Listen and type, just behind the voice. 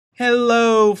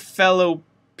Hello, fellow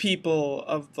people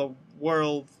of the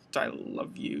world, I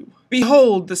love you.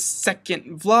 Behold the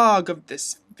second vlog of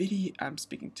this video. I'm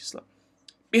speaking too slow.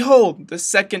 Behold the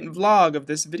second vlog of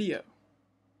this video.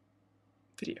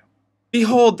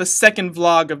 Behold the second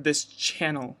vlog of this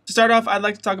channel. To start off, I'd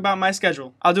like to talk about my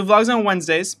schedule. I'll do vlogs on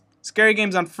Wednesdays, scary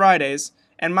games on Fridays,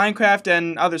 and Minecraft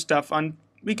and other stuff on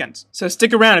weekends. So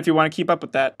stick around if you want to keep up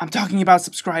with that. I'm talking about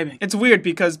subscribing. It's weird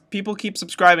because people keep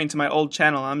subscribing to my old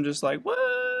channel. I'm just like, what?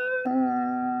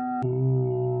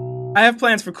 I have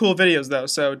plans for cool videos though,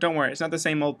 so don't worry. It's not the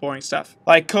same old boring stuff.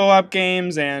 Like co-op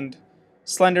games and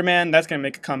Slenderman, that's gonna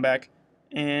make a comeback.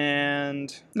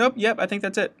 And nope, yep, I think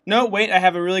that's it. No, wait, I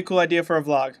have a really cool idea for a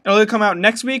vlog. It'll either come out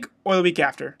next week or the week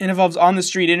after. It involves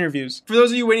on-the-street interviews. For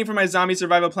those of you waiting for my zombie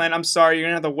survival plan, I'm sorry, you're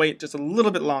gonna have to wait just a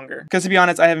little bit longer. Because to be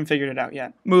honest, I haven't figured it out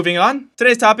yet. Moving on,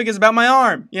 today's topic is about my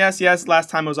arm. Yes, last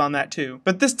time I was on that too.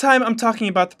 But this time, I'm talking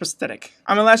about the prosthetic.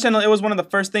 On my last channel, it was one of the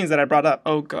first things that I brought up.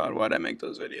 Oh god, why'd I make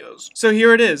those videos? So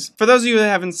here it is. For those of you that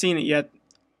haven't seen it yet,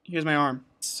 here's my arm.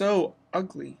 So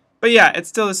ugly. But yeah, it's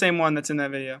still the same one that's in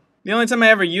that video. The only time I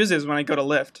ever use it is when I go to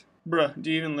lift. Bruh, do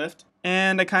you even lift?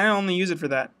 And I kind of only use it for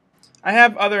that. I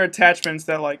have other attachments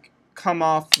that like come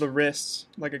off the wrists,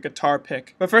 like a guitar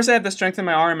pick. But first I have to strengthen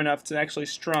my arm enough to actually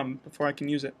strum before I can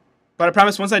use it. But I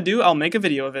promise once I do, I'll make a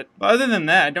video of it. But other than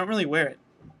that, I don't really wear it.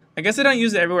 I guess I don't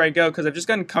use it everywhere I go because I've just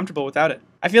gotten comfortable without it.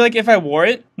 I feel like if I wore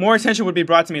it, more attention would be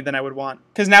brought to me than I would want.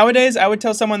 Because nowadays, I would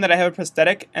tell someone that I have a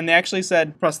prosthetic, and they actually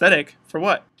said, prosthetic? For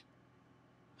what?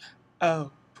 Oh.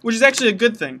 Which is actually a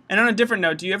good thing. And on a different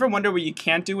note, do you ever wonder what you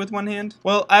can't do with one hand?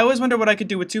 Well, I always wonder what I could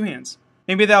do with two hands.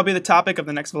 Maybe that'll be the topic of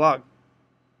the next vlog.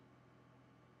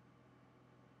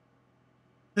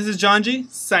 This is John G,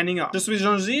 signing off. Je suis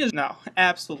John G? No,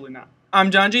 absolutely not.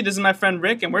 I'm John G, this is my friend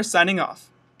Rick, and we're signing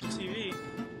off. TV.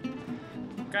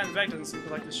 The guy in the back doesn't seem to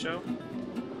like this show.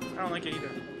 I don't like it either.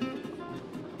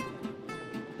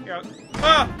 Here,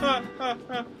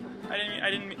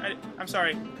 I'm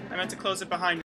sorry. I meant to close it behind me.